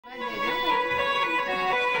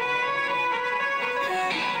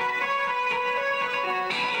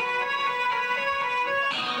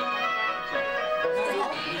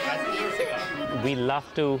we love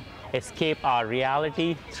to escape our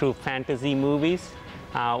reality through fantasy movies.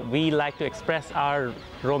 We like to express our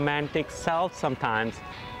romantic self sometimes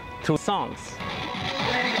through songs.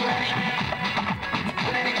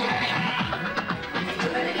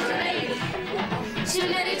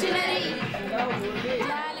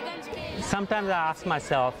 Sometimes I ask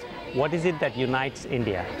myself, what is it that unites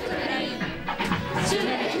India?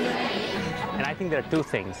 And I think there are two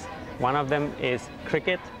things. One of them is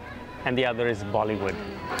cricket, and the other is Bollywood.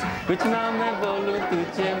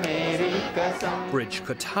 Brij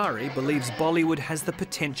Kothari believes Bollywood has the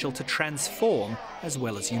potential to transform as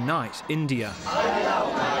well as unite India.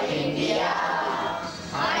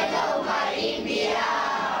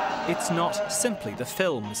 It's not simply the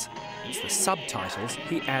films, it's the subtitles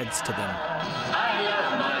he adds to them.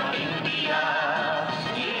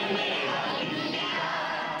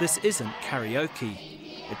 This isn't karaoke.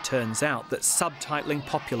 It turns out that subtitling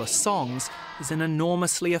popular songs is an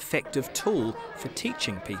enormously effective tool for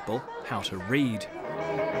teaching people how to read.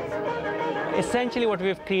 Essentially what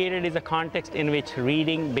we've created is a context in which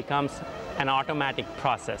reading becomes an automatic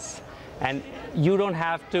process. And you don't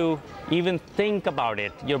have to even think about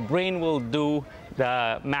it. Your brain will do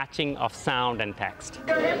the matching of sound and text.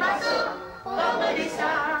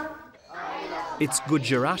 It's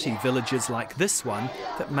Gujarati villages like this one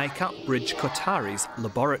that make up Brij Kothari's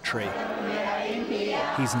laboratory.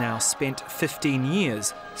 He's now spent 15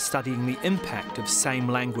 years studying the impact of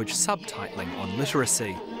same-language subtitling on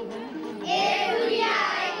literacy.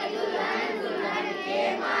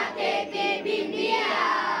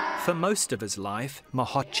 For most of his life,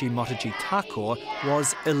 Mahochi Motaji Thakur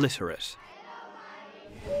was illiterate.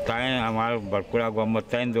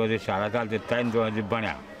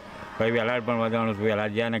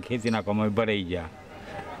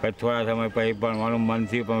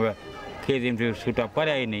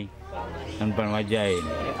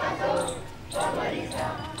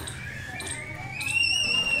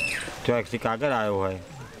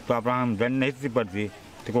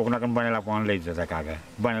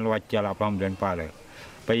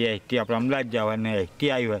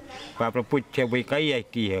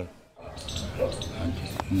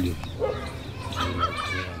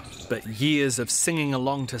 But years of singing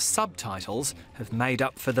along to subtitles have made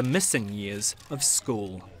up for the missing years of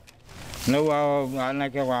school.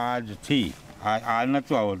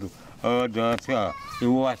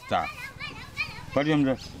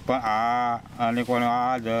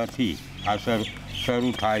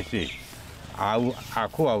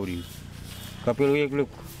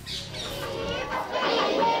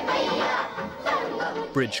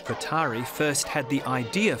 Brij Kothari first had the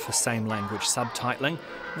idea for same-language subtitling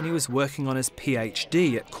when he was working on his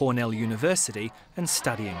PhD at Cornell University and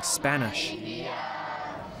studying Spanish.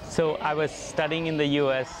 So I was studying in the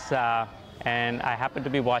US and I happened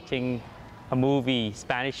to be watching a movie,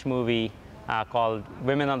 Spanish movie called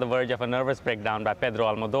Women on the Verge of a Nervous Breakdown by Pedro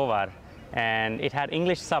Almodovar. And it had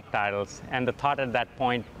English subtitles, and the thought at that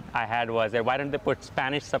point I had was that why don't they put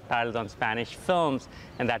Spanish subtitles on Spanish films,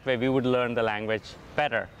 and that way we would learn the language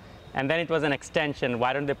better. And then it was an extension,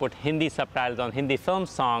 why don't they put Hindi subtitles on Hindi film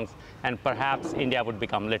songs, and perhaps India would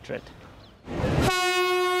become literate.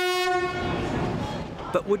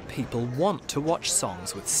 But would people want to watch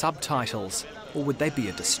songs with subtitles, or would they be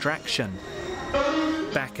a distraction?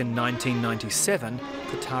 Back in 1997,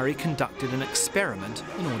 Kothari conducted an experiment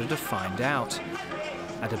in order to find out.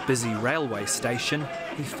 At a busy railway station,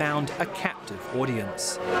 he found a captive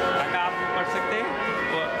audience.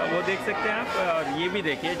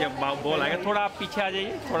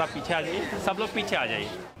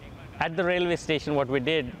 At the railway station, what we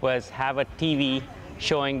did was have a TV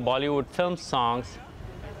showing Bollywood film songs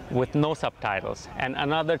with no subtitles, and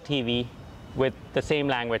another TV with the same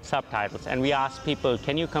language subtitles. And we asked people,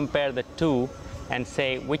 can you compare the two and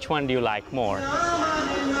say which one do you like more?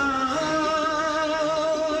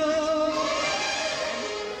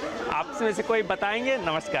 आपसे में से कोई बताएंगे?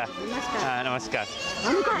 नमस्कार। नमस्कार। नमस्कार।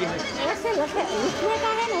 हमको ऐसे लगता है, उसमें का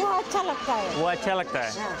है ना वो अच्छा लगता है। वो अच्छा लगता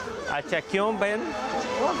है? अच्छा, क्यों बहन?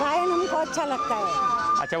 वो गायन हमको अच्छा लगता है।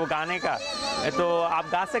 अच्छा, वो गाने का, तो आप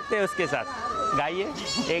गा सकते हैं उसके साथ? गाइए,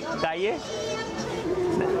 एक गाइए,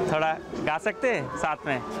 थोड़ा गा सकते हैं साथ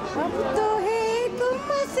में? अब तो है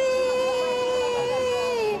तुमसे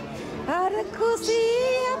हर खुशी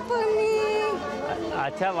अपनी।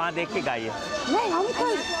 अच्छा, वहाँ देख के गाइए। नहीं, हमको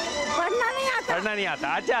पढ़ना नहीं आता। पढ़ना नहीं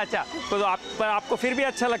आता, अच्छा अच्छा, तो आपको फिर भी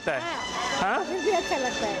अच्छा लगता है? हाँ? फिर भी अच्छा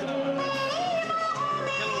लगता है।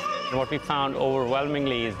 What we found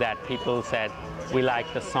overwhelmingly is that people said we like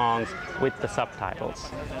the songs with the subtitles.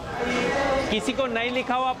 किसी को नहीं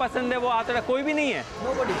लिखा हुआ पसंद है वो हाथ उठाए? कोई भी नहीं है?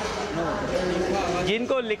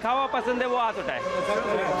 जिनको लिखा हुआ पसंद है वो हाथ उठाए।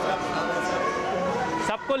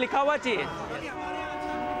 सबको लिखा हुआ चाहिए।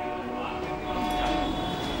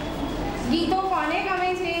 ગીતો કોને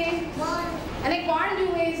ગમે છે અને કોણ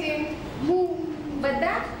જુએ છે? હું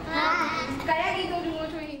બધા કયા ગીતો જુઓ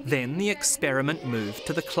છો? Then the experiment moved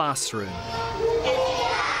to the classroom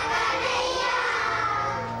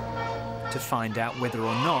to find out whether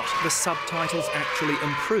or not the subtitles actually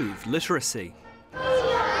improve literacy.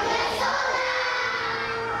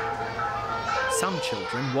 Some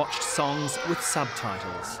children watched songs with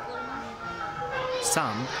subtitles.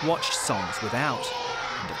 Some watched songs without.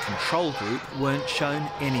 And a control group weren't shown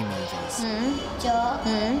any movies.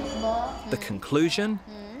 The conclusion?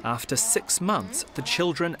 After 6 months, the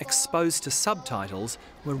children exposed to subtitles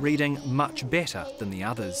were reading much better than the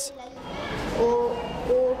others.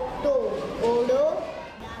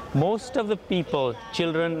 Most of the people,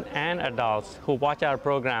 children and adults who watch our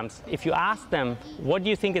programs, if you ask them, what do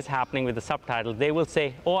you think is happening with the subtitles, they will say,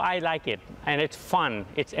 oh, I like it, and it's fun,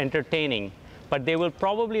 it's entertaining. But they will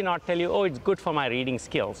probably not tell you, oh, it's good for my reading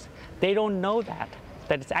skills. They don't know that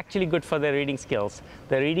it's actually good for their reading skills.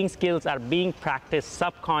 The reading skills are being practiced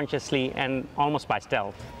subconsciously and almost by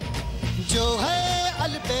stealth.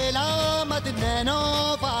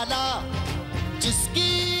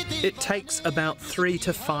 It takes about 3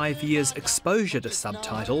 to 5 years exposure to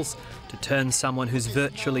subtitles to turn someone who's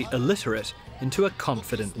virtually illiterate into a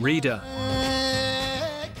confident reader.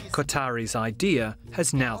 Kothari's idea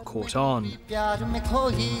has now caught on.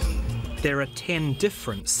 There are 10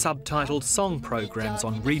 different subtitled song programs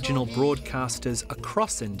on regional broadcasters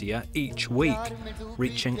across India each week,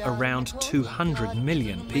 reaching around 200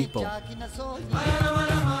 million people.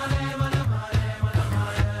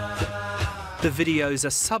 The videos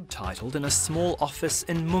are subtitled in a small office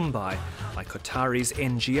in Mumbai by Kothari's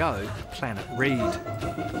NGO, PlanetRead.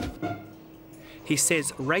 He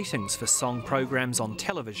says ratings for song programs on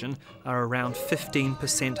television are around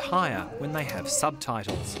 15% higher when they have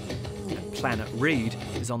subtitles. And PlanetRead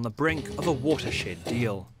is on the brink of a watershed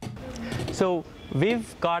deal. So we've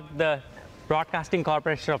got the Broadcasting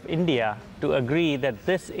Corporation of India to agree that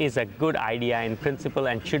this is a good idea in principle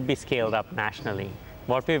and should be scaled up nationally.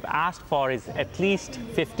 What we've asked for is at least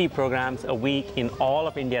 50 programs a week in all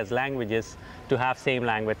of India's languages to have same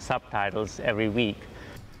language subtitles every week.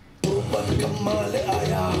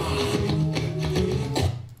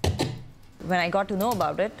 When I got to know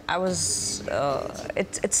about it, I was,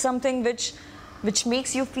 it's something which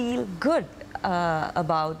makes you feel good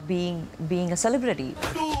about being a celebrity.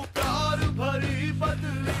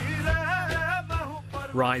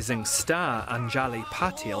 Rising star Anjali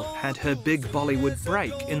Patil had her big Bollywood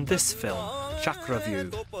break in this film,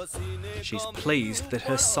 Chakravyuh. She's pleased that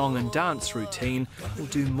her song and dance routine will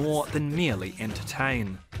do more than merely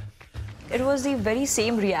entertain. It was the very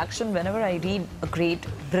same reaction whenever I read a great,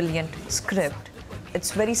 brilliant script.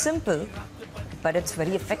 It's very simple, but it's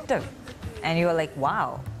very effective. And you're like,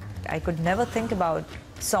 wow, I could never think about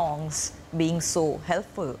songs being so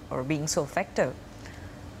helpful or being so effective.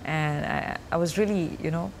 And I was really,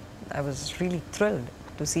 I was really thrilled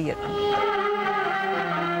to see it.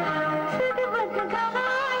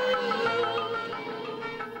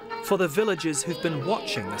 For the villagers who've been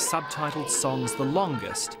watching the subtitled songs the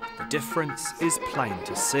longest, the difference is plain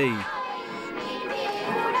to see.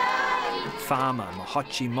 Farmer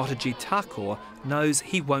Mohochi Motaji Thakur knows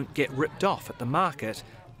he won't get ripped off at the market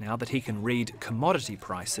now that he can read commodity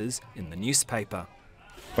prices in the newspaper.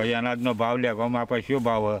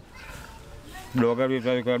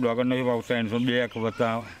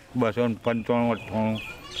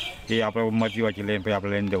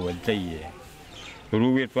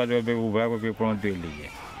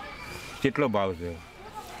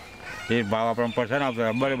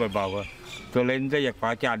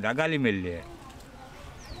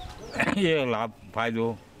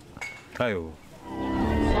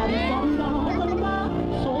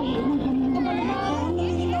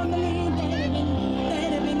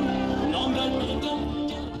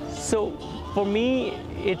 So for me,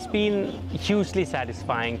 it's been hugely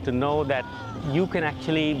satisfying to know that you can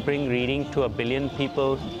actually bring reading to 1 billion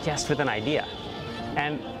people just with an idea.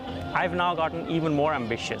 And I've now gotten even more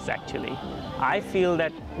ambitious, actually. I feel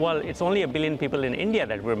that, well, it's only 1 billion people in India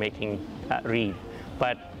that we're making read.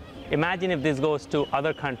 But imagine if this goes to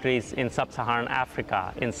other countries in sub-Saharan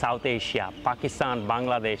Africa, in South Asia, Pakistan,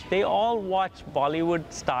 Bangladesh. They all watch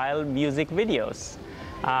Bollywood-style music videos.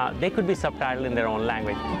 They could be subtitled in their own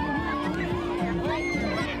language.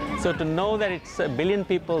 So to know that it's 1 billion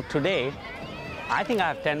people today, I think I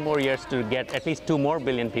have 10 more years to get at least 2 more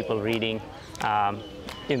billion people reading.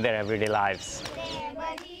 in their everyday lives.